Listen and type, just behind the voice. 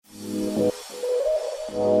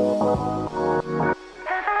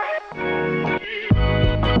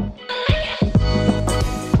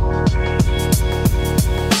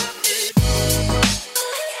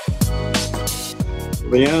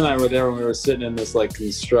Leanne and I were there when we were sitting in this like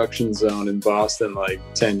construction zone in Boston like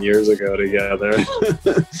 10 years ago together.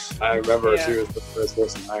 I remember she was the first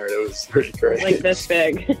person hired. It was pretty great. Like this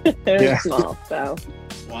big. It was small, so.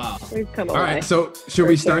 Wow. We've come All away. right, so should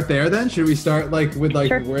we start there then? Should we start like with like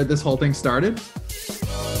Sure. where this whole thing started?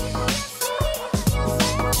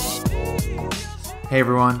 Hey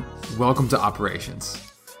everyone, welcome to Operations.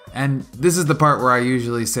 And this is the part where I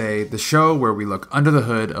usually say the show where we look under the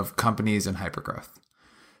hood of companies in hypergrowth.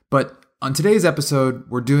 But on today's episode,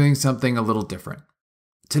 we're doing something a little different.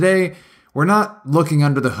 Today, we're not looking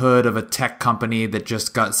under the hood of a tech company that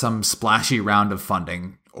just got some splashy round of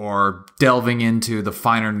funding or delving into the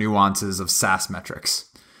finer nuances of SaaS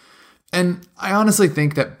metrics. And I honestly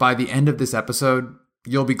think that by the end of this episode,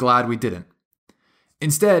 you'll be glad we didn't.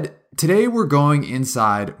 Instead, today we're going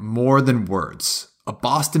inside More Than Words, a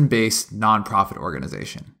Boston-based nonprofit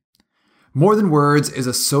organization. More Than Words is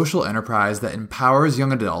a social enterprise that empowers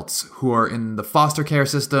young adults who are in the foster care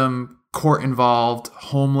system, court-involved,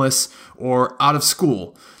 homeless, or out of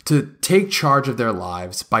school to take charge of their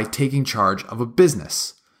lives by taking charge of a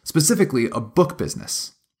business, specifically a book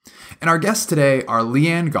business. And our guests today are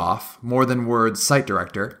Leanne Goff, More Than Words site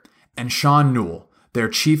director, and Sean Newell, their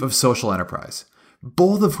chief of social enterprise,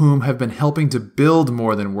 both of whom have been helping to build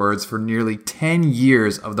More Than Words for nearly 10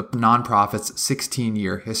 years of the nonprofit's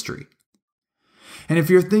 16-year history. And if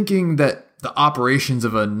you're thinking that the operations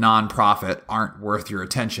of a nonprofit aren't worth your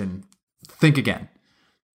attention, think again.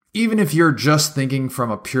 Even if you're just thinking from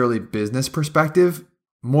a purely business perspective,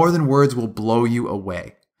 More Than Words will blow you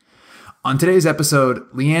away. On today's episode,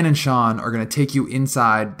 Leanne and Sean are going to take you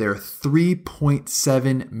inside their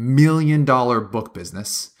 $3.7 million book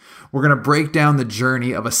business. We're going to break down the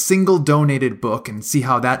journey of a single donated book and see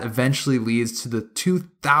how that eventually leads to the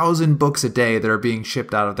 2,000 books a day that are being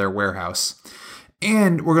shipped out of their warehouse.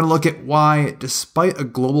 And we're going to look at why, despite a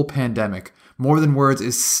global pandemic, More Than Words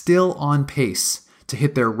is still on pace to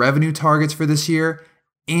hit their revenue targets for this year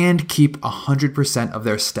and keep 100% of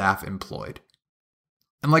their staff employed.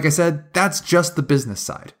 And like I said, that's just the business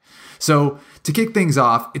side. So to kick things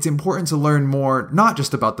off, it's important to learn more, not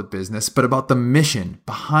just about the business, but about the mission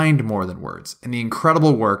behind More Than Words and the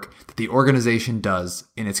incredible work that the organization does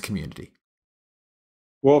in its community.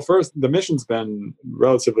 Well, first, the mission's been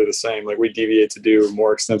relatively the same. Like, we deviate to do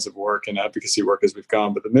more extensive work and advocacy work as we've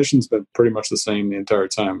gone, but the mission's been pretty much the same the entire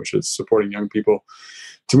time, which is supporting young people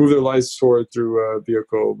to move their lives forward through a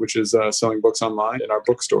vehicle, which is selling books online in our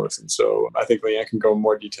bookstores. And so I think Leanne can go in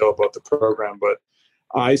more detail about the program, but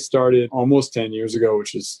I started almost 10 years ago,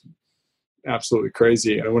 which is absolutely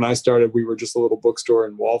crazy. And when I started, we were just a little bookstore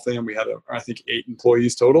in Waltham. We had, I think, 8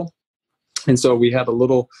 employees total. And so we had a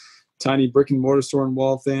little tiny brick and mortar store in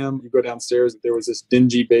Waltham. You go downstairs, there was this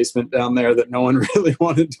dingy basement down there that no one really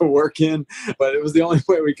wanted to work in, but it was the only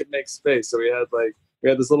way we could make space. So we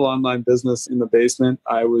had this little online business in the basement.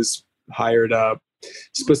 I was hired up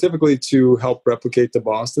specifically to help replicate to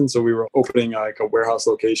Boston. So we were opening like a warehouse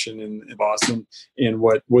location in Boston in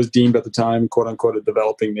what was deemed at the time, quote unquote, a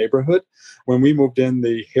developing neighborhood. When we moved in,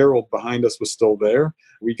 the Herald behind us was still there.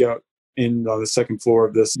 We got in on the second floor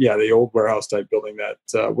of this, the old warehouse type building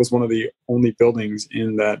that was one of the only buildings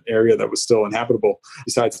in that area that was still inhabitable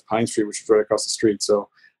besides Pine Street, which was right across the street. So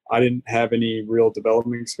I didn't have any real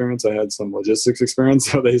development experience. I had some logistics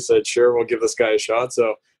experience. So they said, sure, we'll give this guy a shot.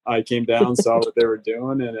 So I came down, saw what they were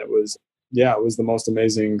doing, and it was the most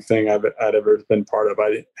amazing thing I'd ever been part of.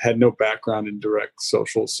 I had no background in direct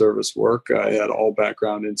social service work. I had all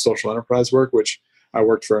background in social enterprise work, which I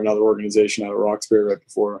worked for another organization out of Roxbury right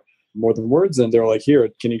before More Than Words. And they're like, here,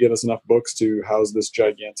 can you get us enough books to house this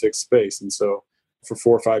gigantic space? And so for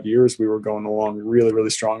 4 or 5 years, we were going along really, really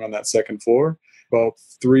strong on that second floor. About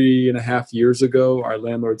 3.5 years ago, our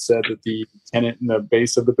landlord said that the tenant in the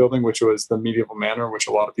base of the building, which was the Medieval Manor, which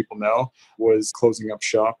a lot of people know, was closing up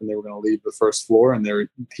shop and they were going to leave the first floor. And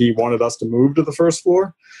he wanted us to move to the first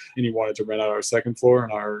floor and he wanted to rent out our second floor.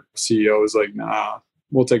 And our CEO was like, nah,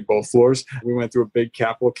 we'll take both floors. We went through a big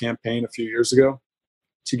capital campaign a few years ago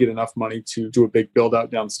to get enough money to do a big build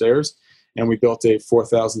out downstairs. And we built a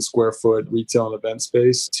 4,000 square foot retail and event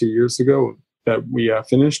space 2 years ago that we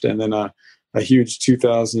finished. And then a huge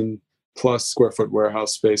 2,000 plus square foot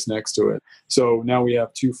warehouse space next to it. So now we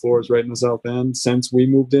have 2 floors right in the south end. Since we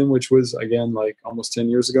moved in, which was, again, like almost 10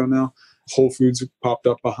 years ago now, Whole Foods popped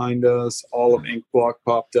up behind us. All of Ink Block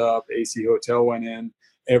popped up. AC Hotel went in.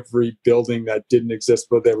 Every building that didn't exist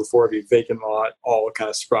but there before, a vacant lot, all kind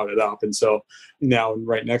of sprouted up. And so now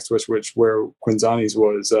right next to us, where Quinzani's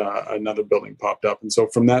was, another building popped up. And so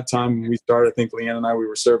from that time when we started, I think Leanne and I, we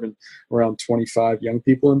were serving around 25 young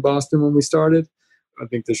people in Boston when we started. I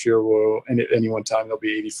think this year and at any one time there'll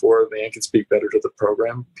be 84. Leanne can speak better to the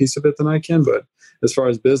program piece of it than I can. But as far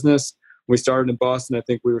as business, we started in Boston. I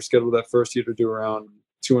think we were scheduled that first year to do around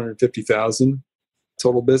 250,000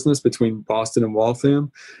 total business between Boston and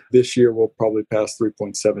Waltham. This year we'll probably pass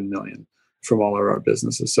 3.7 million from all of our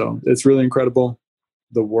businesses. So it's really incredible.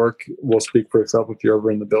 The work will speak for itself if you're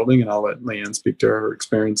over in the building, and I'll let Leanne speak to her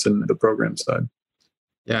experience in the program side.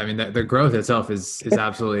 Yeah, I mean, the growth itself is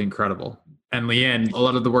absolutely incredible. And Leanne, a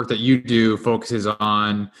lot of the work that you do focuses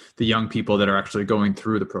on the young people that are actually going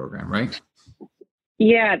through the program, right?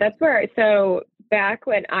 Yeah, that's where, so back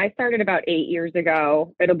when I started about 8 years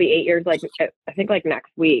ago, it'll be 8 years, like I think like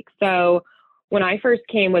next week. So when I first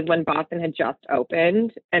came was when Boston had just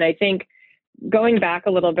opened. And I think going back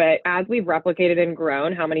a little bit, as we've replicated and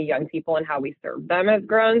grown, how many young people and how we serve them has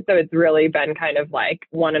grown. So it's really been kind of like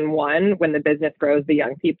one and one. When the business grows, the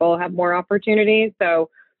young people have more opportunities. So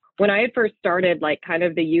when I had first started, like kind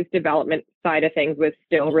of the youth development side of things was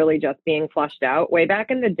still really just being flushed out. Way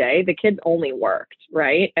back in the day, the kids only worked,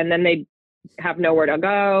 right? And then they'd have nowhere to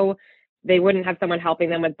go. They wouldn't have someone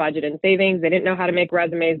helping them with budget and savings. They didn't know how to make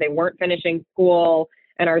resumes. They weren't finishing school.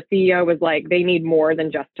 And our CEO was like, they need more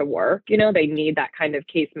than just to work. You know, they need that kind of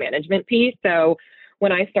case management piece. So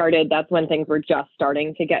when I started, that's when things were just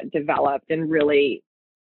starting to get developed and really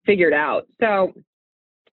figured out. So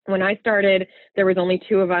when I started, there was only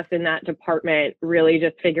 2 of us in that department, really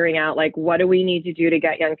just figuring out like, what do we need to do to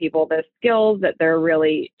get young people the skills that they're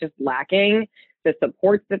really just lacking, the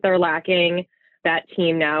supports that they're lacking. That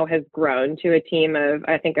team now has grown to a team of,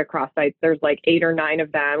 I think across sites, there's like 8 or 9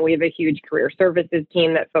 of them. We have a huge career services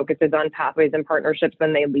team that focuses on pathways and partnerships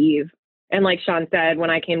when they leave. And like Sean said, when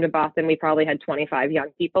I came to Boston, we probably had 25 young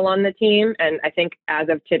people on the team. And I think as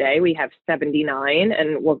of today, we have 79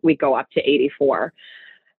 and we go up to 84.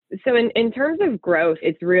 So in terms of growth,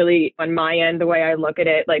 it's really on my end, the way I look at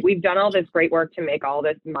it, like we've done all this great work to make all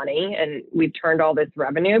this money and we've turned all this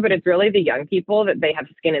revenue, but it's really the young people that they have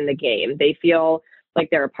skin in the game. They feel like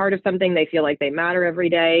they're a part of something. They feel like they matter every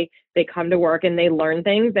day. They come to work and they learn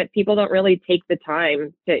things that people don't really take the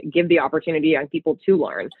time to give the opportunity to young people to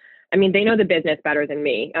learn. I mean, they know the business better than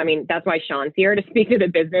me. I mean, that's why Sean's here to speak to the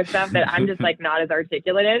business stuff that I'm just like not as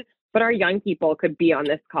articulate in. But our young people could be on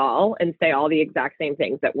this call and say all the exact same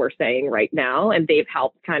things that we're saying right now. And they've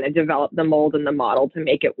helped kind of develop the mold and the model to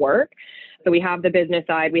make it work. So we have the business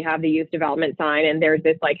side, we have the youth development side, and there's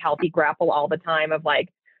this like healthy grapple all the time of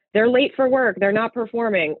like, they're late for work, they're not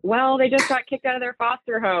performing. Well, they just got kicked out of their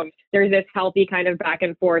foster home. There's this healthy kind of back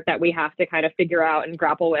and forth that we have to kind of figure out and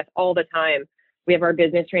grapple with all the time. We have our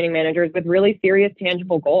business training managers with really serious,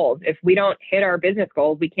 tangible goals. If we don't hit our business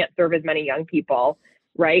goals, we can't serve as many young people.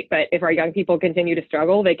 Right. But if our young people continue to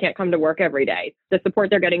struggle, they can't come to work every day. The support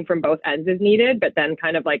they're getting from both ends is needed, but then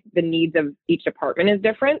kind of like the needs of each department is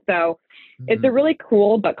different. So it's a really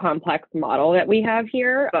cool but complex model that we have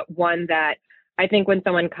here, but one that I think when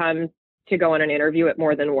someone comes to go on an interview at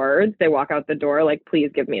More Than Words, they walk out the door like,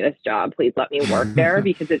 please give me this job. Please let me work there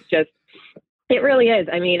because it's just, it really is.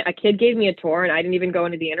 I mean, a kid gave me a tour and I didn't even go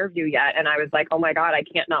into the interview yet. And I was like, oh my God, I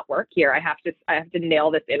can't not work here. I have to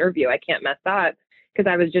nail this interview. I can't mess up. Because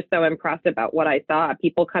I was just so impressed about what I saw.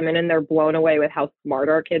 People come in and they're blown away with how smart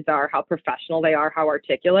our kids are, how professional they are, how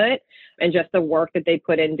articulate, and just the work that they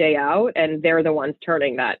put in day out. And they're the ones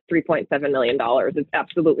turning that $3.7 million. It's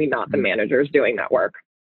absolutely not the managers doing that work.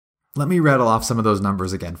 Let me rattle off some of those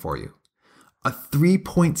numbers again for you. A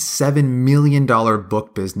 $3.7 million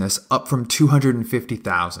book business up from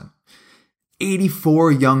 $250,000.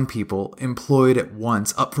 84 young people employed at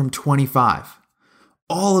once up from 25.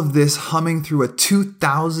 All of this humming through a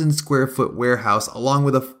 2,000 square foot warehouse along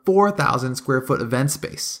with a 4,000 square foot event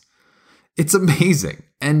space. It's amazing.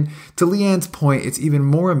 And to Leanne's point, it's even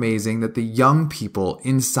more amazing that the young people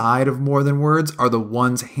inside of More Than Words are the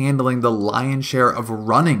ones handling the lion's share of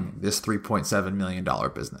running this $3.7 million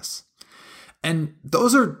business. And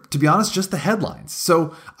those are, to be honest, just the headlines.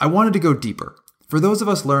 So I wanted to go deeper. For those of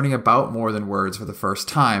us learning about More Than Words for the first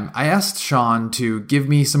time, I asked Sean to give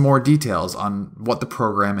me some more details on what the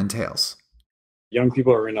program entails. Young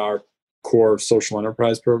people are in our core social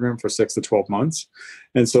enterprise program for 6 to 12 months.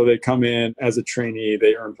 And so they come in as a trainee,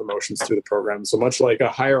 they earn promotions through the program. So much like a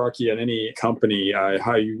hierarchy in any company,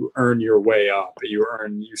 how you earn your way up,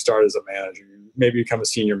 you start as a manager, maybe become a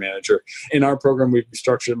senior manager. In our program, we've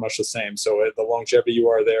structured it much the same. So at the longevity you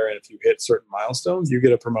are there, and if you hit certain milestones, you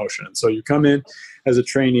get a promotion. And so you come in as a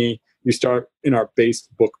trainee, you start in our base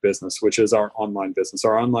book business, which is our online business.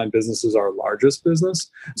 Our online business is our largest business.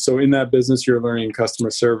 So in that business, you're learning customer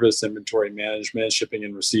service, inventory management, shipping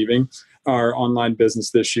and receiving. Our online business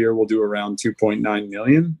this year will do around 2.9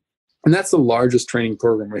 million. And that's the largest training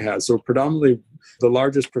program we have. So predominantly, the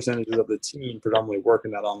largest percentages of the team predominantly work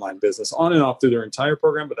in that online business on and off through their entire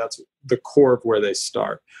program, but that's the core of where they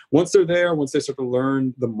start. Once they're there, once they start to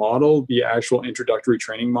learn the model, the actual introductory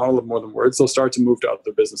training model of More Than Words, they'll start to move to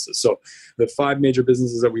other businesses. So the 5 major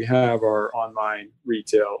businesses that we have are online,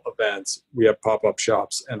 retail, events, we have pop-up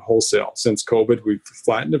shops, and wholesale. Since COVID, we've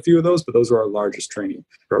flattened a few of those, but those are our largest training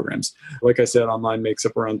programs. Like I said, online makes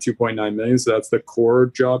up around 2.9 million. So that's the core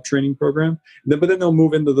job training program. But then they'll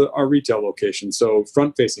move into our retail location. So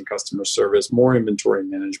front-facing customer service, more inventory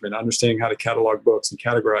management, understanding how to catalog books and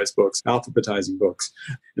categorize books, alphabetizing books.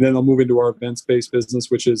 And then they'll move into our events-based business,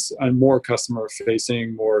 which is more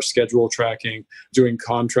customer-facing, more schedule tracking, doing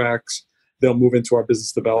contracts. They'll move into our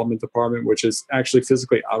business development department, which is actually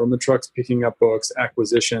physically out on the trucks, picking up books,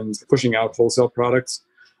 acquisitions, pushing out wholesale products,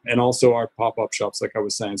 and also our pop-up shops, like I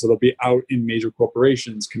was saying. So they'll be out in major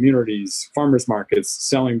corporations, communities, farmers markets,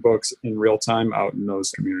 selling books in real time out in those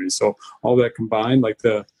communities. So all that combined, like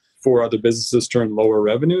the 4 other businesses turn lower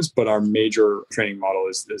revenues, but our major training model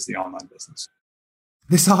is the online business.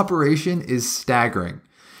 This operation is staggering.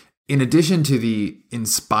 In addition to the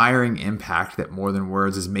inspiring impact that More Than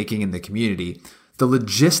Words is making in the community, the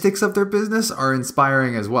logistics of their business are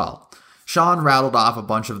inspiring as well. Sean rattled off a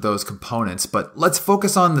bunch of those components, but let's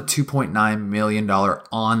focus on the $2.9 million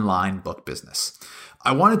online book business.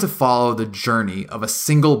 I wanted to follow the journey of a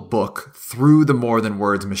single book through the More Than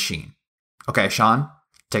Words machine. Okay, Sean,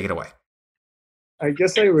 take it away. I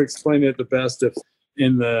guess I would explain it the best if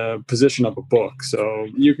in the position of a book. So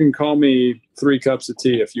you can call me 3 cups of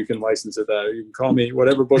tea if you can license it that. Or you can call me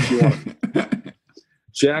whatever book you want.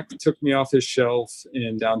 Jack took me off his shelf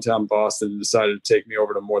in downtown Boston and decided to take me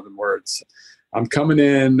over to More Than Words. I'm coming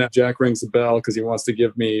in. Jack rings the bell because he wants to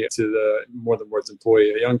give me to the More Than Words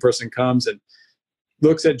employee. A young person comes and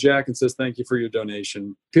looks at Jack and says, "Thank you for your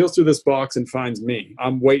donation." Peels through this box and finds me.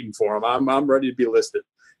 I'm waiting for him. I'm ready to be listed.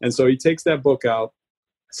 And so he takes that book out,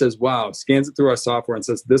 says, "Wow," scans it through our software and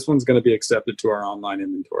says, "This one's going to be accepted to our online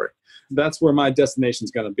inventory." That's where my destination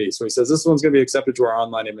is going to be. So he says, "This one's going to be accepted to our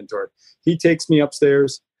online inventory." He takes me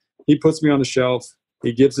upstairs. He puts me on the shelf.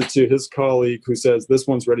 He gives it to his colleague who says, "This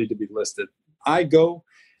one's ready to be listed." I go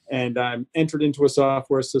and I'm entered into a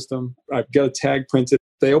software system. I've got a tag printed.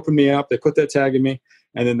 They open me up. They put that tag in me,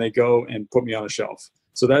 and then they go and put me on a shelf.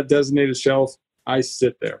 So that designated shelf, I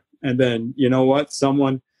sit there. And then, you know what?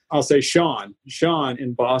 I'll say Sean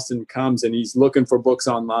in Boston comes and he's looking for books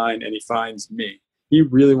online and he finds me. He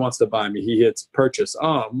really wants to buy me. He hits purchase.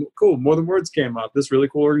 Oh, cool. More Than Words came up. This really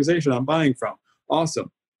cool organization I'm buying from.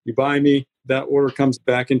 Awesome. You buy me. That order comes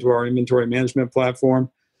back into our inventory management platform.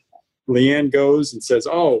 Leanne goes and says,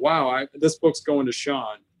 "Oh, wow, this book's going to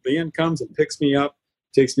Sean." Leanne comes and picks me up,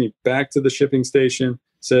 takes me back to the shipping station,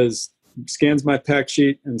 scans my pack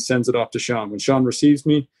sheet and sends it off to Sean. When Sean receives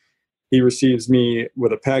me, he receives me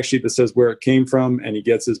with a pack sheet that says where it came from, and he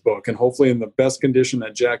gets his book, and hopefully in the best condition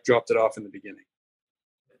that Jack dropped it off in the beginning.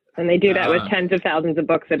 And they do that with tens of thousands of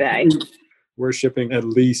books a day. We're shipping at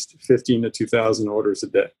least 15 to 2,000 orders a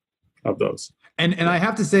day of those. And I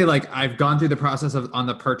have to say, like, I've gone through the process of on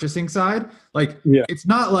the purchasing side. Like, It's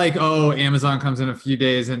not like, oh, Amazon comes in a few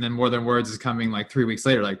days and then More Than Words is coming like 3 weeks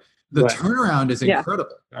later. Like, the turnaround is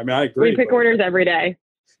incredible. I mean, I agree. We pick orders every day.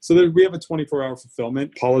 So we have a 24-hour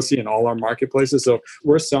fulfillment policy in all our marketplaces. So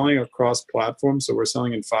we're selling across platforms. So we're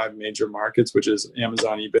selling in 5 major markets, which is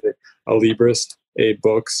Amazon, eBay, Alibris,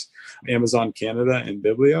 Books, Amazon Canada, and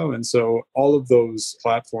Biblio. And so all of those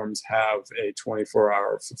platforms have a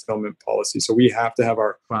 24-hour fulfillment policy. So we have to have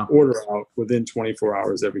our order out within 24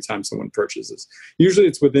 hours every time someone purchases. Usually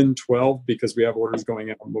it's within 12 because we have orders going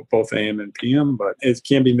out both AM and PM, but it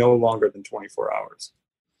can be no longer than 24 hours.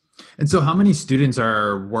 And so how many students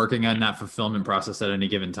are working on that fulfillment process at any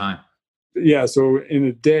given time? Yeah, so in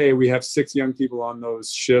a day, we have 6 young people on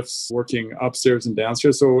those shifts working upstairs and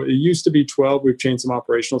downstairs. So it used to be 12. We've changed some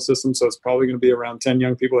operational systems. So it's probably going to be around 10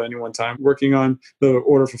 young people at any one time working on the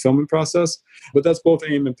order fulfillment process. But that's both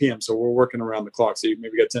AM and PM. So we're working around the clock. So you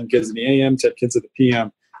maybe got 10 kids in the AM, 10 kids at the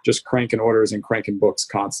PM, just cranking orders and cranking books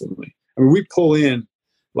constantly. I mean, we pull in,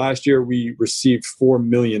 last year we received 4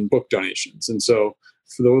 million book donations. And so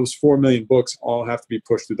for those 4 million books all have to be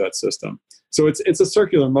pushed through that system. So it's a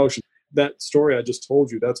circular motion. That story I just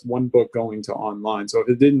told you, that's one book going to online. So if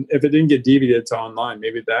it didn't get deviated to online,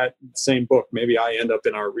 maybe that same book, maybe I end up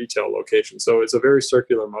in our retail location. So it's a very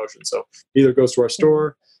circular motion. So either it goes to our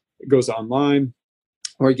store, it goes online,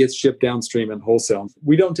 or it gets shipped downstream and wholesale.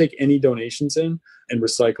 We don't take any donations in and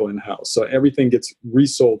recycle in-house. So everything gets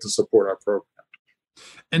resold to support our program.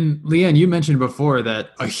 And Leanne, you mentioned before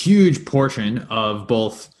that a huge portion of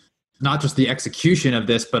both not just the execution of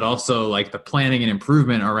this, but also like the planning and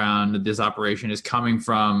improvement around this operation is coming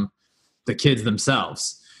from the kids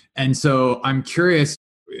themselves. And so I'm curious,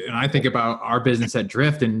 and I think about our business at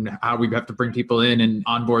Drift and how we have to bring people in and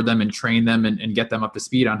onboard them and train them and get them up to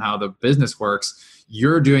speed on how the business works.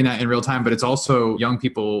 You're doing that in real time, but it's also young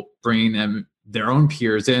people bringing them their own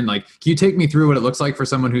peers in. Like, can you take me through what it looks like for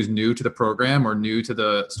someone who's new to the program or new to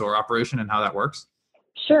the store operation and how that works?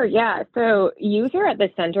 Sure, yeah. So youth are at the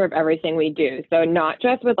center of everything we do. So not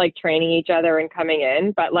just with like training each other and coming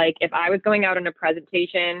in, but like if I was going out on a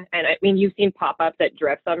presentation, and I mean, you've seen pop-ups at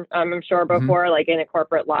Drifts, I'm sure before, like in a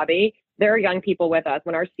corporate lobby, there are young people with us.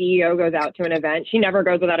 When our CEO goes out to an event, she never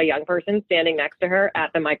goes without a young person standing next to her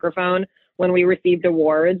at the microphone. When we received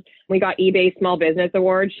awards, we got eBay Small Business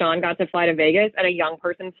Awards. Sean got to fly to Vegas, and a young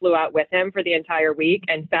person flew out with him for the entire week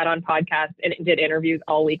and sat on podcasts and did interviews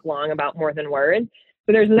all week long about More Than Words.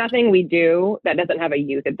 So there's nothing we do that doesn't have a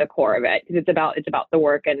youth at the core of it, because it's about the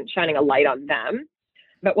work and shining a light on them.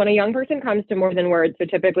 But when a young person comes to More Than Words, so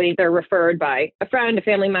typically they're referred by a friend, a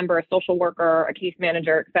family member, a social worker, a case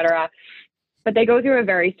manager, et cetera. But they go through a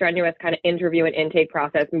very strenuous kind of interview and intake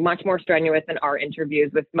process, much more strenuous than our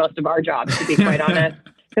interviews with most of our jobs, to be quite honest,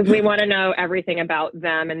 because we want to know everything about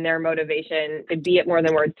them and their motivation to be at More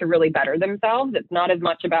Than Words to really better themselves. It's not as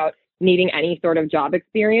much about needing any sort of job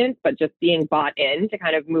experience, but just being bought in to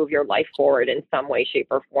kind of move your life forward in some way, shape,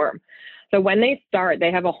 or form. So when they start,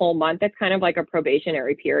 they have a whole month. It's kind of like a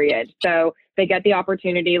probationary period. So they get the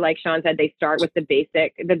opportunity, like Sean said, they start with the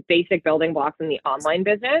basic building blocks in the online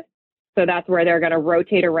business. So that's where they're going to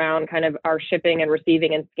rotate around kind of our shipping and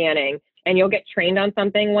receiving and scanning. And you'll get trained on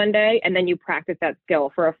something one day, and then you practice that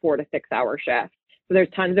skill for a 4 to 6 hour shift. So there's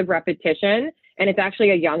tons of repetition, and it's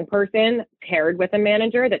actually a young person paired with a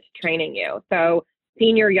manager that's training you. So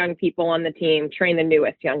senior young people on the team train the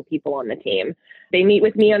newest young people on the team. They meet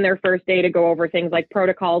with me on their first day to go over things like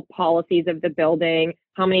protocols, policies of the building.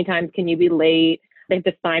 How many times can you be late? They have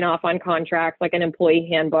to sign off on contracts like an employee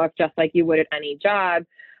handbook, just like you would at any job.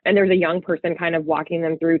 And there's a young person kind of walking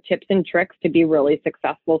them through tips and tricks to be really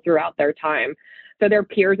successful throughout their time. So their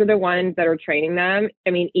peers are the ones that are training them. I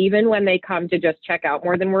mean, even when they come to just check out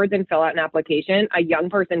More Than Words and fill out an application, a young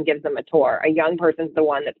person gives them a tour. A young person's the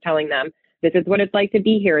one that's telling them, this is what it's like to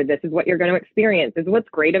be here. This is what you're going to experience. This is what's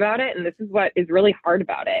great about it. And this is what is really hard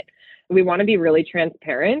about it. We want to be really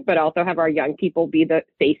transparent, but also have our young people be the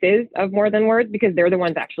faces of More Than Words, because they're the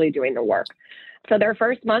ones actually doing the work. So their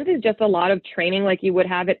first month is just a lot of training like you would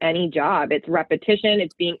have at any job. It's repetition.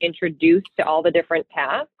 It's being introduced to all the different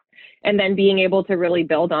tasks, and then being able to really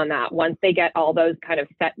build on that. Once they get all those kind of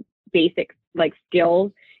set basic like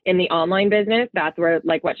skills in the online business, that's where,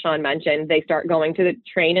 like what Sean mentioned, they start going to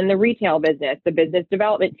train in the retail business, the business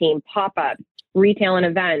development team, pop-ups, retail and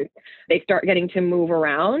events. They start getting to move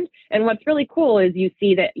around. And what's really cool is you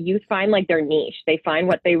see that youth find like their niche. They find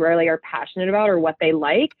what they really are passionate about or what they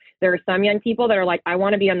like. There are some young people that are like, I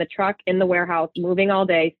want to be on the truck, in the warehouse, moving all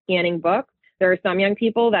day, scanning books. There are some young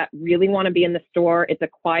people that really want to be in the store. It's a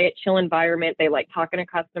quiet, chill environment. They like talking to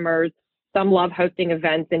customers. Some love hosting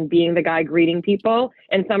events and being the guy greeting people.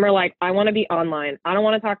 And some are like, I want to be online. I don't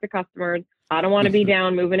want to talk to customers. I don't want to be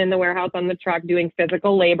down moving in the warehouse on the truck, doing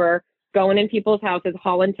physical labor, going in people's houses,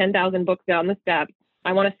 hauling 10,000 books down the steps.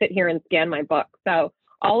 I want to sit here and scan my book. So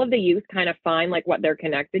all of the youth kind of find like what they're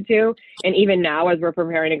connected to. And even now, as we're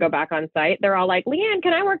preparing to go back on site, they're all like, Leanne,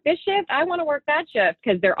 can I work this shift? I want to work that shift,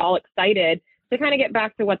 because they're all excited to kind of get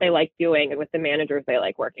back to what they like doing and with the managers they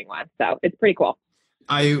like working with. So it's pretty cool.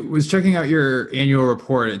 I was checking out your annual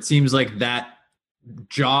report. It seems like that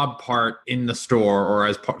job part in the store, or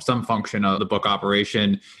as some function of the book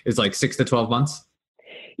operation, is like 6 to 12 months.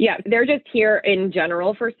 Yeah, they're just here in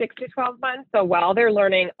general for 6 to 12 months. So while they're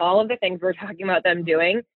learning, all of the things we're talking about them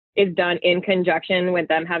doing is done in conjunction with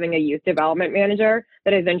them having a youth development manager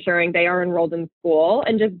that is ensuring they are enrolled in school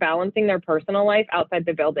and just balancing their personal life outside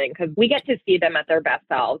the building, because we get to see them at their best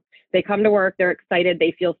selves. They come to work, they're excited,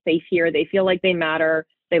 they feel safe here, they feel like they matter,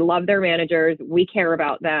 they love their managers, we care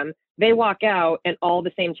about them. They walk out and all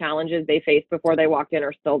the same challenges they faced before they walked in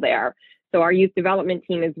are still there. So our youth development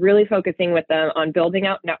team is really focusing with them on building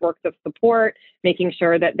out networks of support, making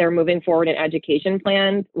sure that they're moving forward in education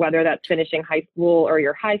plans, whether that's finishing high school or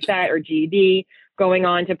your high set or GED, going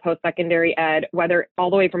on to post-secondary ed, whether all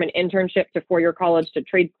the way from an internship to four-year college to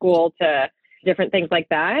trade school to different things like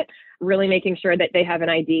that, really making sure that they have an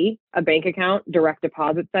ID, a bank account, direct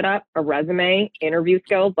deposit set up, a resume, interview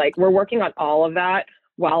skills. Like, we're working on all of that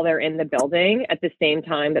while they're in the building at the same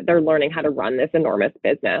time that they're learning how to run this enormous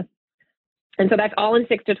business. And so that's all in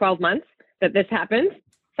 6 to 12 months that this happens.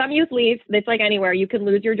 Some youth leave. It's like anywhere. You can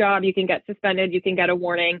lose your job. You can get suspended. You can get a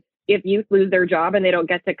warning. if youth lose their job and they don't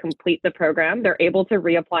get to complete the program, they're able to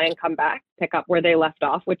reapply and come back, pick up where they left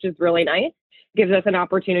off, which is really nice. Gives us an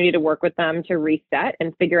opportunity to work with them to reset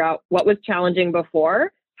and figure out what was challenging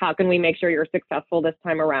before. How can we make sure you're successful this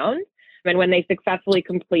time around? And when they successfully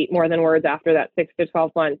complete More Than Words after that 6 to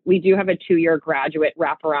 12 months, we do have a 2-year graduate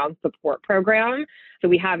wraparound support program. So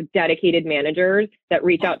we have dedicated managers that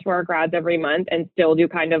reach out to our grads every month and still do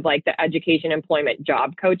kind of like the education, employment,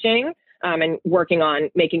 job coaching, and working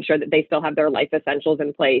on making sure that they still have their life essentials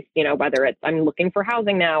in place. You know, whether it's I'm looking for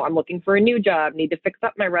housing now, I'm looking for a new job, need to fix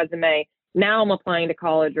up my resume. Now I'm applying to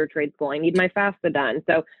college or trade school. I need my FAFSA done.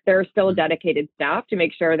 So there are still dedicated staff to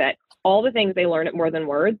make sure that all the things they learn at More Than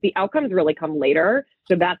Words, the outcomes really come later.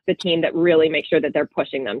 So that's the team that really makes sure that they're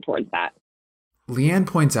pushing them towards that. Leanne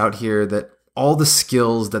points out here that all the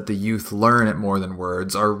skills that the youth learn at More Than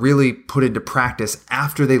Words are really put into practice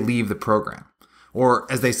after they leave the program.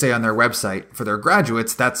 Or as they say on their website, for their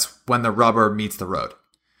graduates, that's when the rubber meets the road.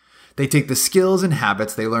 They take the skills and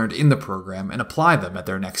habits they learned in the program and apply them at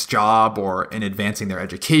their next job or in advancing their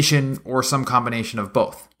education or some combination of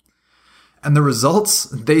both. And the results,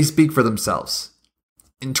 they speak for themselves.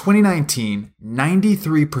 In 2019,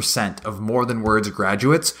 93% of More Than Words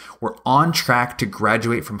graduates were on track to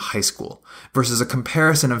graduate from high school versus a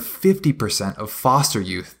comparison of 50% of foster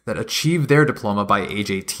youth that achieved their diploma by age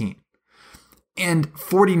 18. And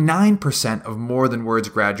 49% of More Than Words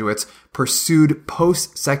graduates pursued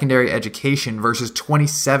post-secondary education versus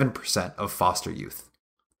 27% of foster youth.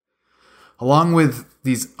 Along with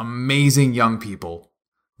these amazing young people,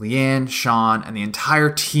 Leanne, Sean, and the entire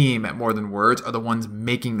team at More Than Words are the ones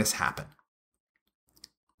making this happen.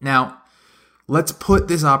 Now, let's put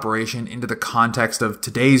this operation into the context of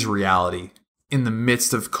today's reality in the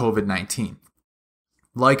midst of COVID-19.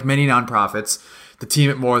 Like many nonprofits, the team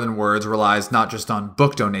at More Than Words relies not just on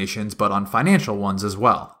book donations, but on financial ones as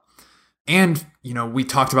well. And, we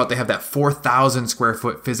talked about they have that 4,000 square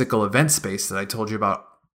foot physical event space that I told you about.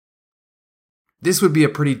 This would be a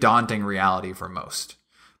pretty daunting reality for most.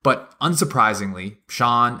 But unsurprisingly,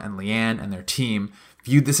 Sean and Leanne and their team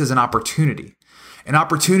viewed this as an opportunity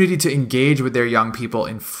to engage with their young people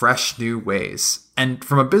in fresh new ways. And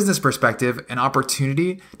from a business perspective, an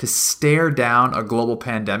opportunity to stare down a global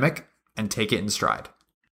pandemic and take it in stride.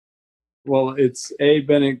 Well, it's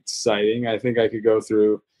been exciting. I think I could go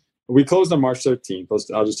through. We closed on March 13th.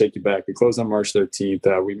 I'll just take you back. We closed on March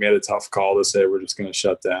 13th. We made a tough call to say we're just going to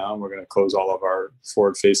shut down. We're going to close all of our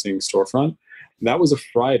forward-facing storefront. And that was a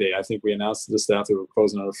Friday. I think we announced to the staff that we were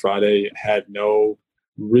closing on a Friday and had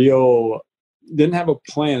didn't have a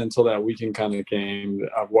plan until that weekend kind of came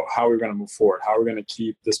of how we're going to move forward, how we're going to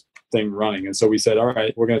keep this thing running. And so we said, all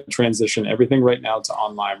right, we're going to transition everything right now to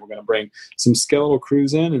online. We're going to bring some skeletal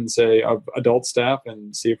crews in and say of adult staff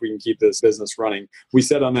and see if we can keep this business running. We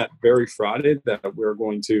said on that very Friday that we're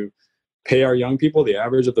going to pay our young people the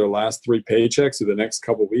average of their last 3 paychecks for the next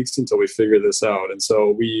couple of weeks until we figure this out. And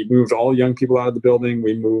so we moved all young people out of the building.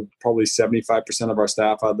 We moved probably 75% of our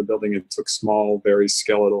staff out of the building and took small, very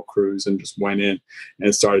skeletal crews and just went in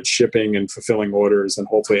and started shipping and fulfilling orders and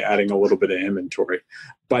hopefully adding a little bit of inventory.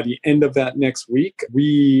 By the end of that next week,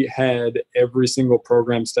 we had every single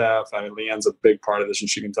program staff, Leanne's a big part of this and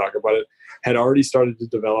she can talk about it, had already started to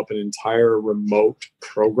develop an entire remote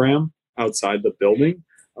program outside the building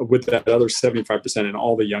with that other 75% and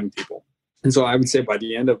all the young people. And so I would say by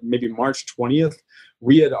the end of maybe March 20th,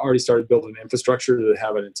 we had already started building infrastructure to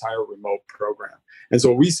have an entire remote program. And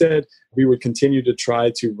so we said we would continue to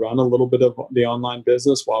try to run a little bit of the online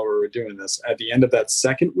business while we were doing this. At the end of that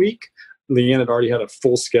second week, Leanne had already had a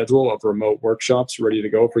full schedule of remote workshops ready to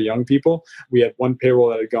go for young people. We had one payroll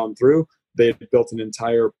that had gone through. They had built an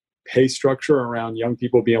entire pay structure around young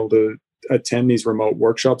people being able to attend these remote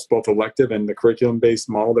workshops, both elective and the curriculum-based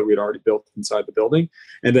model that we'd already built inside the building.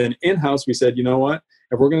 And then in-house, we said, you know what?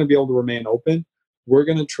 If we're going to be able to remain open, we're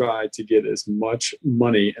going to try to get as much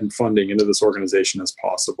money and funding into this organization as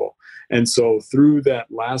possible. And so through that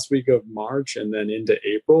last week of March and then into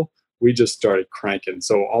April, we just started cranking.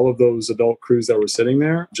 So all of those adult crews that were sitting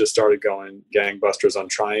there just started going gangbusters on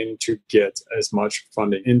trying to get as much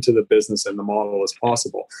funding into the business and the model as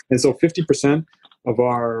possible. And so 50% of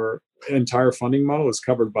our entire funding model is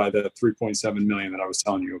covered by the $3.7 million that I was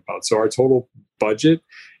telling you about. So our total budget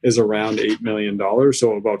is around $8 million.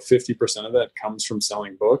 So about 50% of that comes from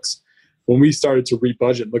selling books. When we started to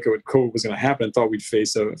rebudget, look at what COVID was going to happen, thought we'd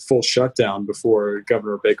face a full shutdown before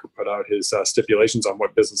Governor Baker put out his stipulations on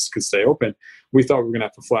what businesses could stay open. We thought we were going to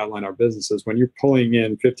have to flatline our businesses. When you're pulling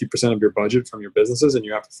in 50% of your budget from your businesses and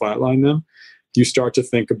you have to flatline them, you start to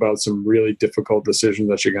think about some really difficult decisions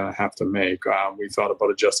that you're going to have to make. We thought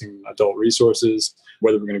about adjusting adult resources,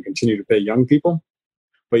 whether we're going to continue to pay young people.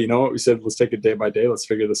 But you know what? We said, let's take it day by day. Let's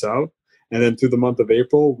figure this out. And then through the month of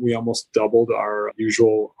April, we almost doubled our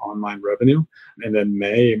usual online revenue. And then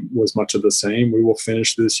May was much of the same. We will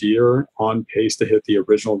finish this year on pace to hit the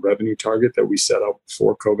original revenue target that we set up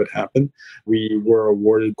before COVID happened. We were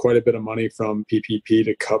awarded quite a bit of money from PPP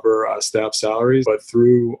to cover staff salaries. But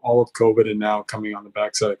through all of COVID and now coming on the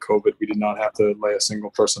backside of COVID, we did not have to lay a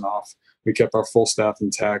single person off. We kept our full staff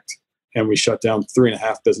intact, and we shut down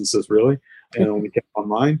 3.5 businesses really, and only kept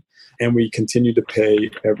online. And we continue to pay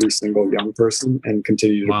every single young person and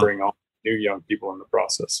continue to bring on new young people in the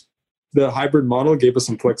process. The hybrid model gave us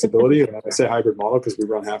some flexibility. And I say hybrid model because we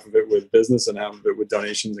run half of it with business and half of it with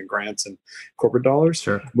donations and grants and corporate dollars.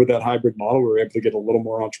 Sure. With that hybrid model, we were able to get a little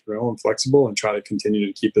more entrepreneurial and flexible and try to continue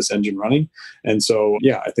to keep this engine running. And so,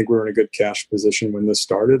 yeah, I think we were in a good cash position when this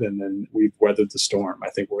started, and then we've weathered the storm. I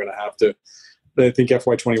think we're going to have to, I think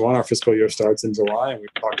FY21, our fiscal year starts in July, and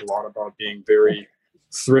we've talked a lot about being very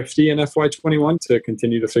thrifty in FY21 to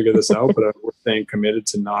continue to figure this out, but we're staying committed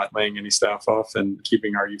to not laying any staff off and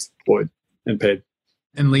keeping our youth employed and paid.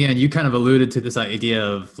 And Leanne, you kind of alluded to this idea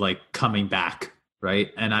of like coming back,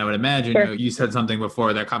 right? And I would imagine you said something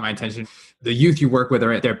before that caught my attention. The youth you work with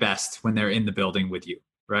are at their best when they're in the building with you,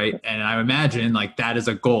 right? And I imagine like that is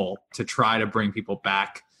a goal to try to bring people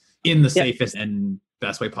back in the safest and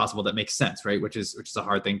best way possible that makes sense, right? Which is a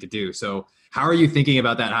hard thing to do. So how are you thinking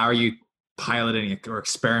about that? How are you piloting or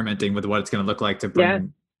experimenting with what it's going to look like to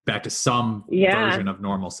bring back to some version of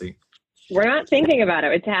normalcy? We're not thinking about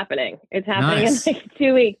it. It's happening. It's happening in like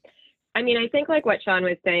 2 weeks. I mean, I think like what Sean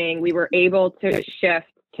was saying, we were able to shift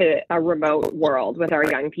to a remote world with our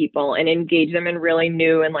young people and engage them in really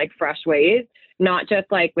new and like fresh ways, not just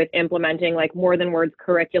like with implementing like more than words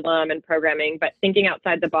curriculum and programming, but thinking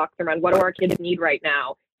outside the box around what do our kids need right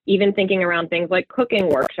now? Even thinking around things like cooking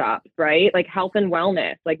workshops, right? Like health and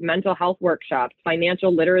wellness, like mental health workshops,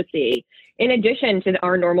 financial literacy, in addition to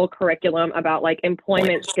our normal curriculum about like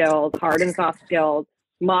employment skills, hard and soft skills,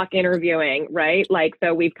 mock interviewing, right? Like,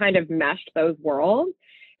 so we've kind of meshed those worlds.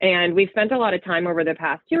 And we've spent a lot of time over the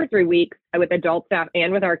past 2 or 3 weeks with adult staff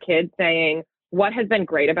and with our kids saying, what has been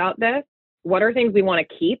great about this? What are things we want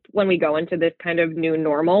to keep when we go into this kind of new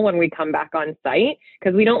normal when we come back on site?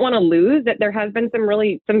 Because we don't want to lose that there has been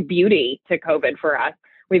some beauty to COVID for us.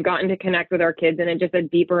 We've gotten to connect with our kids in just a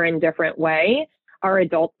deeper and different way. Our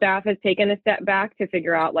adult staff has taken a step back to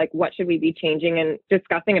figure out like what should we be changing and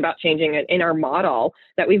discussing about changing it in our model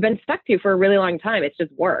that we've been stuck to for a really long time. It's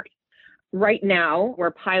just worked. Right now, we're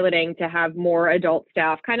piloting to have more adult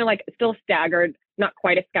staff, kind of like still staggered, not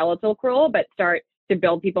quite a skeletal crew, but start to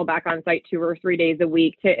build people back on site 2 or 3 days a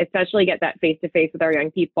week to essentially get that face-to-face with our young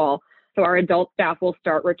people. So our adult staff will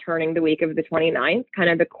start returning the week of the 29th, kind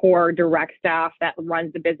of the core direct staff that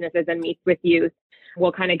runs the businesses and meets with youth.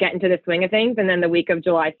 We'll kind of get into the swing of things. And then the week of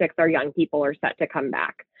July 6th, our young people are set to come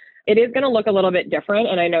back. It is going to look a little bit different.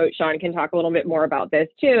 And I know Sean can talk a little bit more about this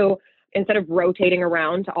too. Instead of rotating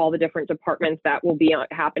around to all the different departments that will be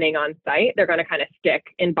happening on site, they're going to kind of stick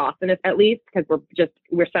in Boston at least because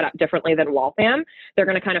we're set up differently than Waltham. They're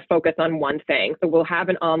going to kind of focus on one thing. So we'll have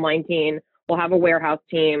an online team, we'll have a warehouse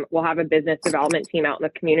team, we'll have a business development team out in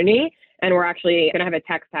the community, and we're actually going to have a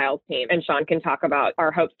textiles team. And Sean can talk about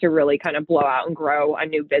our hopes to really kind of blow out and grow a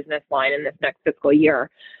new business line in this next fiscal year.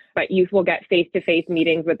 But youth will get face-to-face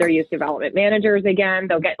meetings with their youth development managers again.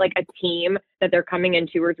 They'll get like a team that they're coming in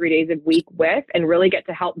 2 or 3 days a week with and really get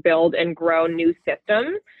to help build and grow new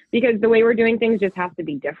systems because the way we're doing things just has to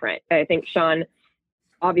be different. I think Sean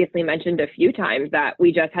obviously mentioned a few times that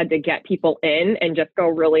we just had to get people in and just go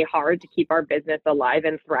really hard to keep our business alive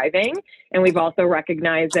and thriving. And we've also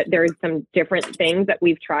recognized that there's some different things that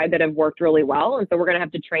we've tried that have worked really well. And so we're going to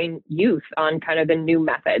have to train youth on kind of the new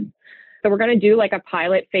methods. So we're going to do like a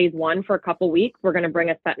pilot phase 1 for a couple weeks. We're going to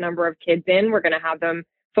bring a set number of kids in. We're going to have them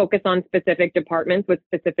focus on specific departments with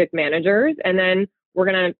specific managers. And then we're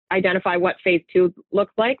going to identify what phase 2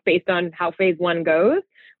 looks like based on how phase 1 goes,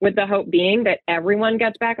 with the hope being that everyone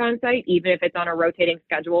gets back on site, even if it's on a rotating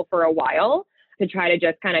schedule for a while, to try to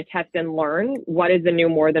just kind of test and learn what is the new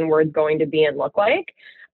more than words going to be and look like.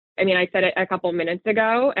 I mean, I said it a couple minutes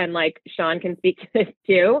ago, and like Sean can speak to this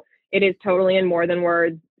too. It is totally in more than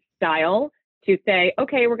words style to say,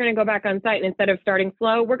 okay, we're going to go back on site. And instead of starting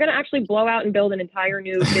slow, we're going to actually blow out and build an entire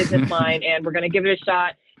new business line. And we're going to give it a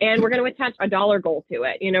shot. And we're going to attach a dollar goal to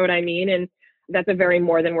it. You know what I mean? And that's a very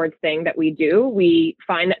more than words thing that we do. We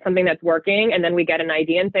find that something that's working and then we get an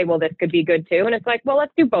idea and say, well, this could be good too. And it's like, well,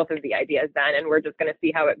 let's do both of the ideas then. And we're just going to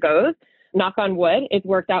see how it goes. knock on wood, it's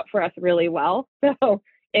worked out for us really well. So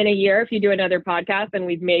in a year, if you do another podcast and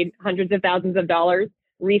we've made hundreds of thousands of dollars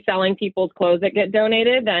reselling people's clothes that get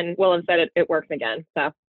donated, then we'll have said it works again.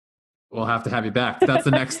 So we'll have to have you back. That's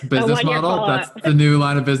the next business model. That's follow-up. the new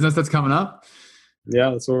line of business that's coming up.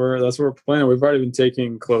 Yeah, that's what we're planning. We've already been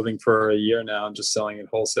taking clothing for a year now and just selling it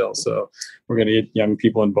wholesale. So we're going to get young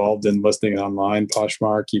people involved in listing it online,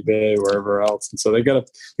 Poshmark, eBay, wherever else. And so they got a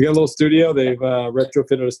little studio. They've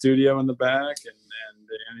retrofitted a studio in the back,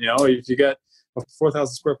 and if you get a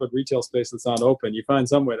 4,000 square foot retail space that's not open, you find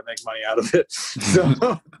some way to make money out of it.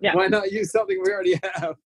 So why not use something we already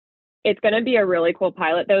have? It's going to be a really cool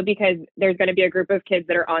pilot, though, because there's going to be a group of kids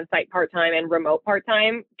that are on-site part-time and remote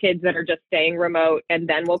part-time, kids that are just staying remote and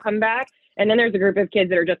then will come back. And then there's a group of kids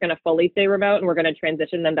that are just going to fully stay remote, and we're going to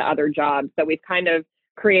transition them to other jobs. So we've kind of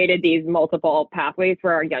created these multiple pathways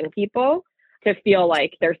for our young people to feel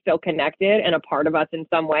like they're still connected and a part of us in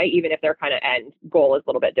some way, even if their kind of end goal is a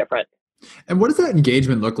little bit different. And what does that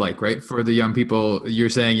engagement look like, right? For the young people, you're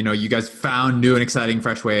saying, you guys found new and exciting,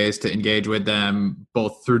 fresh ways to engage with them,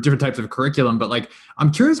 both through different types of curriculum. But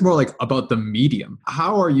I'm curious more about the medium.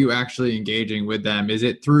 How are you actually engaging with them? Is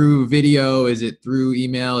it through video? Is it through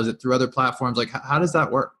email? Is it through other platforms? How does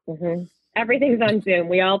that work? Mm-hmm. Everything's on Zoom.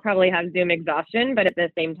 We all probably have Zoom exhaustion, but at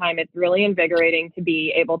the same time, it's really invigorating to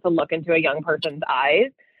be able to look into a young person's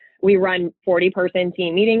eyes. We run 40-person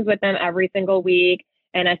team meetings with them every single week.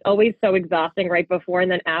 And it's always so exhausting right before.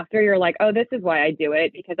 And then after, you're like, oh, this is why I do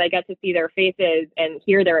it, because I get to see their faces and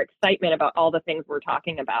hear their excitement about all the things we're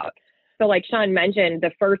talking about. So like Sean mentioned,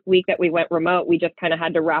 the first week that we went remote, we just kind of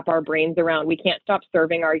had to wrap our brains around, we can't stop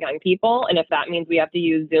serving our young people. And if that means we have to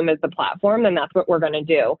use Zoom as the platform, then that's what we're going to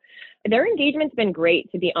do. Their engagement's been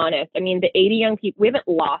great, to be honest. I mean, the 80 young people, we haven't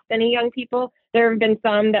lost any young people. There have been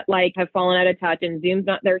some that have fallen out of touch and Zoom's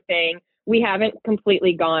not their thing. We haven't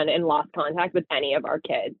completely gone and lost contact with any of our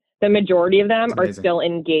kids. The majority of them are still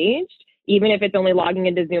engaged, even if it's only logging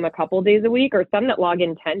into Zoom a couple days a week, or some that log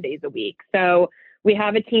in 10 days a week. So we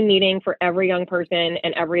have a team meeting for every young person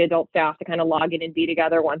and every adult staff to kind of log in and be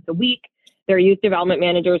together once a week. Their youth development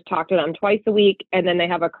managers talk to them twice a week, and then they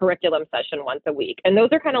have a curriculum session once a week. And those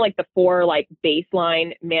are kind of the four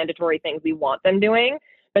baseline mandatory things we want them doing.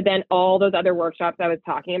 But then all those other workshops I was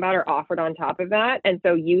talking about are offered on top of that. And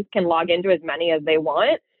so youth can log into as many as they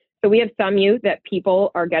want. So we have some youth that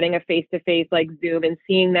people are getting a face-to-face Zoom and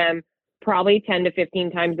seeing them probably 10 to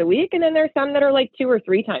 15 times a week. And then there's some that are 2 or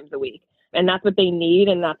 3 times a week. And that's what they need.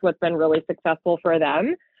 And that's what's been really successful for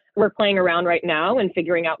them. We're playing around right now and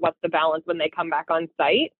figuring out what's the balance when they come back on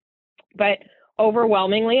site. But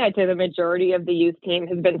overwhelmingly, I'd say the majority of the youth team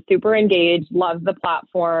has been super engaged, loves the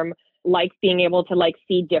platform, likes being able to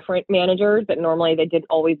see different managers that normally they didn't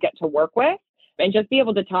always get to work with, and just be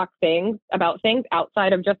able to talk about things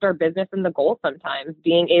outside of just our business and the goal sometimes.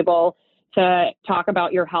 Being able to talk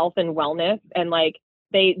about your health and wellness, and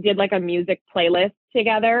they did a music playlist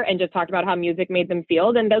together and just talked about how music made them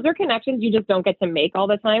feel. And those are connections you just don't get to make all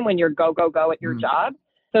the time when you're go at your job.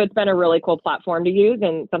 So it's been a really cool platform to use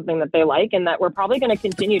and something that they like and that we're probably going to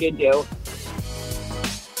continue to do.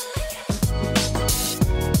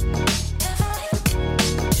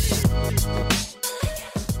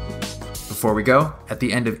 Before we go, at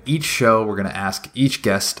the end of each show, we're going to ask each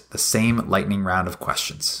guest the same lightning round of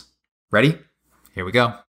questions. Ready? Here we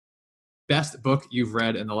go. Best book you've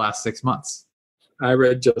read in the last 6 months? I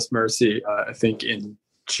read Just Mercy, I think in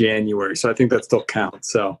January. So I think that still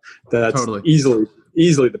counts. So that's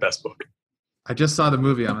easily the best book. I just saw the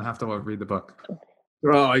movie. I'm going to have to read the book.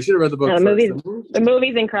 Oh, I should have read the book first. The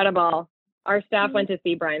movie's incredible. Our staff went to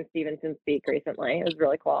see Brian Stevenson speak recently. It was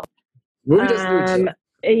really cool. The movie doesn't do it justice.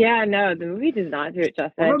 Yeah, no, the movie does not do it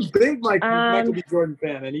justice. I'm a big Michael B. Jordan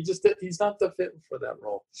fan, and he's not the fit for that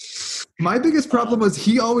role. My biggest problem was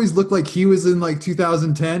he always looked like he was in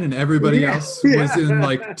 2010 and everybody else was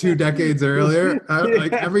in 2 decades earlier.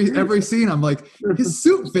 Every scene, I'm like, his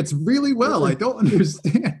suit fits really well. I don't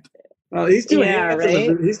understand. Well, he's too handsome.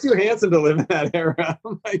 Right? He's too handsome to live in that era.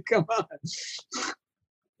 I'm like, come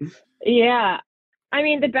on. Yeah. I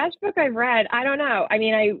mean, the best book I've read, I don't know. I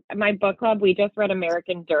mean, my book club, we just read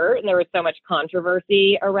American Dirt, and there was so much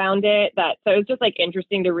controversy around it so it was just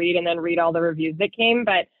interesting to read and then read all the reviews that came.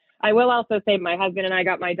 But I will also say my husband and I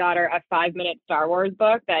got my daughter a 5-minute Star Wars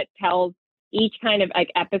book that tells each kind of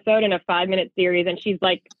episode in a 5-minute series. And she's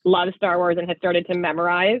loves Star Wars and has started to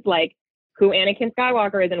memorize who Anakin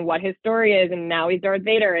Skywalker is and what his story is. And now he's Darth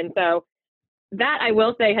Vader. And so that, I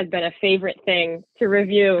will say, has been a favorite thing to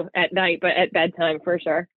review at night, but at bedtime for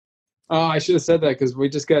sure. Oh, I should have said that because we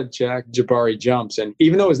just got Jack Jabari Jumps. And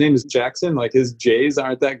even though his name is Jackson, like his J's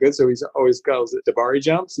aren't that good. So he's always calls it Jabari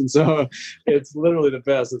Jumps. And so it's literally the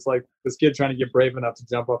best. It's like this kid trying to get brave enough to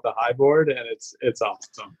jump off the high board. And it's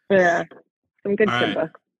awesome. Yeah. Some good All kid right.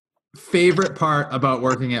 books. Favorite part about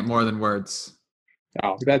working at More Than Words?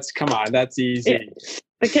 Oh, come on. That's easy. Yeah.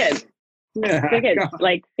 The kids. Yeah. The kids.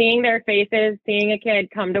 Like seeing their faces, seeing a kid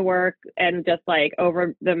come to work and just like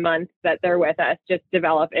over the months that they're with us, just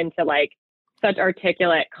develop into like such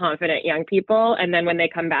articulate, confident young people. And then when they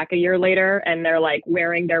come back a year later and they're like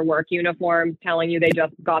wearing their work uniform, telling you they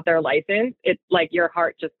just got their license, it's like your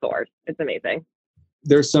heart just soars. It's amazing.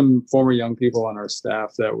 There's some former young people on our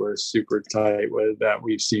staff that we're super tight with that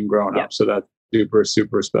we've seen growing up. So that's super,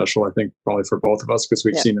 super special, I think, probably for both of us because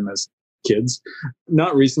we've seen them as kids.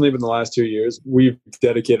 Not recently, but in the last 2 years, we've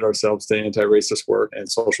dedicated ourselves to anti-racist work and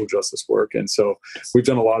social justice work. And so we've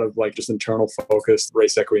done a lot of like just internal focused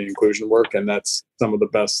race equity and inclusion work. And that's some of the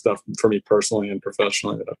best stuff for me personally and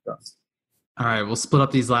professionally that I've done. All right, we'll split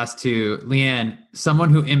up these last two. Leanne, someone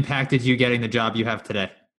who impacted you getting the job you have today.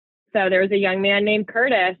 So there was a young man named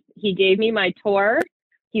Curtis. He gave me my tour.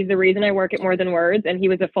 He's the reason I work at More Than Words, and he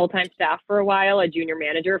was a full-time staff for a while, a junior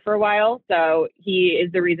manager for a while. So he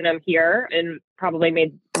is the reason I'm here and probably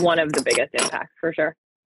made one of the biggest impacts for sure.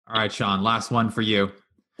 All right, Sean, last one for you.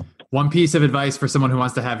 One piece of advice for someone who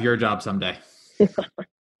wants to have your job someday.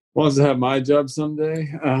 Wants to have my job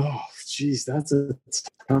someday? Oh, geez, that's a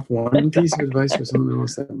tough one. One piece of advice for someone who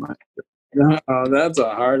wants to have my job. That's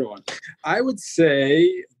a hard one. I would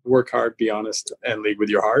say work hard, be honest, and lead with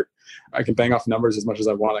your heart. I can bang off numbers as much as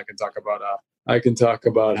I want. I can talk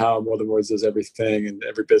about how More Than Words does everything and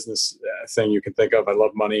every business thing you can think of. I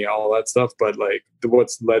love money, all that stuff. But like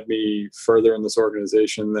what's led me further in this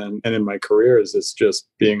organization and in my career is it's just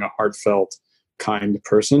being a heartfelt, kind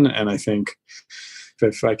person. And I think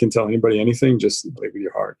if I can tell anybody anything, just lead with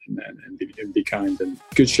your heart and be kind, and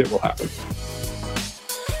good shit will happen.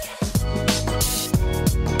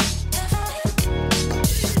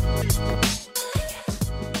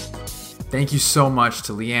 Thank you so much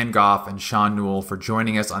to Leanne Goff and Sean Newell for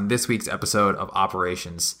joining us on this week's episode of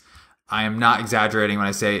Operations. I am not exaggerating when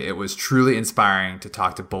I say it was truly inspiring to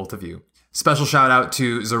talk to both of you. Special shout out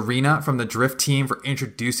to Zarina from the Drift team for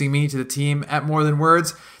introducing me to the team at More Than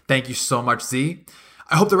Words. Thank you so much, Z.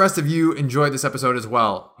 I hope the rest of you enjoyed this episode as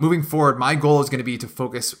well. Moving forward, my goal is going to be to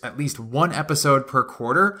focus at least one episode per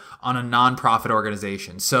quarter on a nonprofit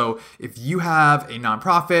organization. So if you have a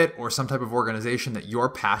nonprofit or some type of organization that you're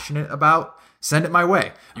passionate about, send it my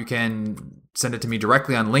way. You can send it to me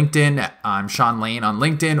directly on LinkedIn. I'm Sean Lane on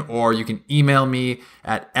LinkedIn, or you can email me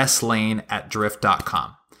at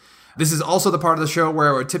slane@drift.com. This is also the part of the show where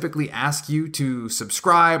I would typically ask you to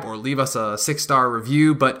subscribe or leave us a 6-star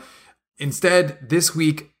review, but instead, this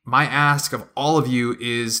week, my ask of all of you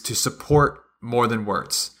is to support More Than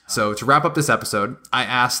Words. So to wrap up this episode, I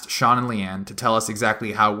asked Sean and Leanne to tell us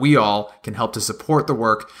exactly how we all can help to support the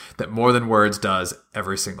work that More Than Words does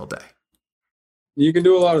every single day. You can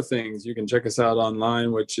do a lot of things. You can check us out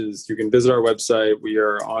online, which is you can visit our website. We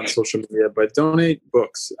are on social media, but donate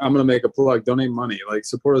books. I'm going to make a plug. Donate money. Like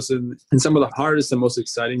support us in some of the hardest and most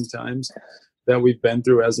exciting times that we've been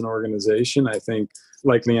through as an organization. I think,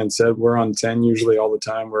 like Leanne said, we're on 10 usually all the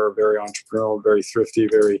time. We're a very entrepreneurial, very thrifty,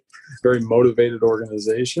 very, very motivated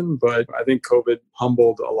organization. But I think COVID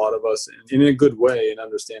humbled a lot of us in a good way in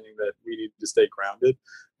understanding that we need to stay grounded,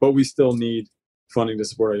 but we still need funding to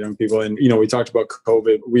support our young people. And, we talked about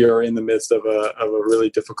COVID. We are in the midst of a really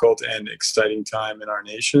difficult and exciting time in our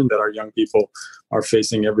nation that our young people are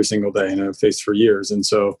facing every single day and have faced for years. And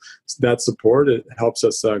so that support, it helps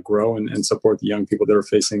us grow and support the young people that are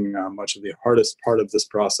facing much of the hardest part of this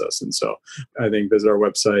process. And so I think visit our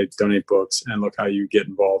website, donate books, and look how you get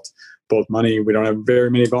involved. Both money. We don't have very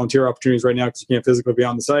many volunteer opportunities right now because you can't physically be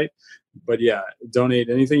on the site. But yeah, donate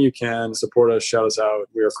anything you can, support us, shout us out.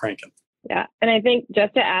 We are cranking. Yeah. And I think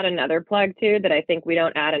just to add another plug too, that I think we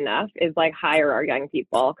don't add enough is like hire our young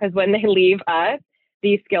people. Because when they leave us,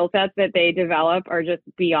 these skill sets that they develop are just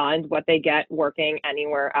beyond what they get working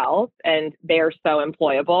anywhere else. And they are so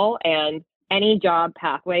employable. And any job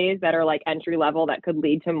pathways that are like entry level that could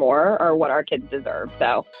lead to more are what our kids deserve.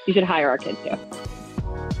 So you should hire our kids too.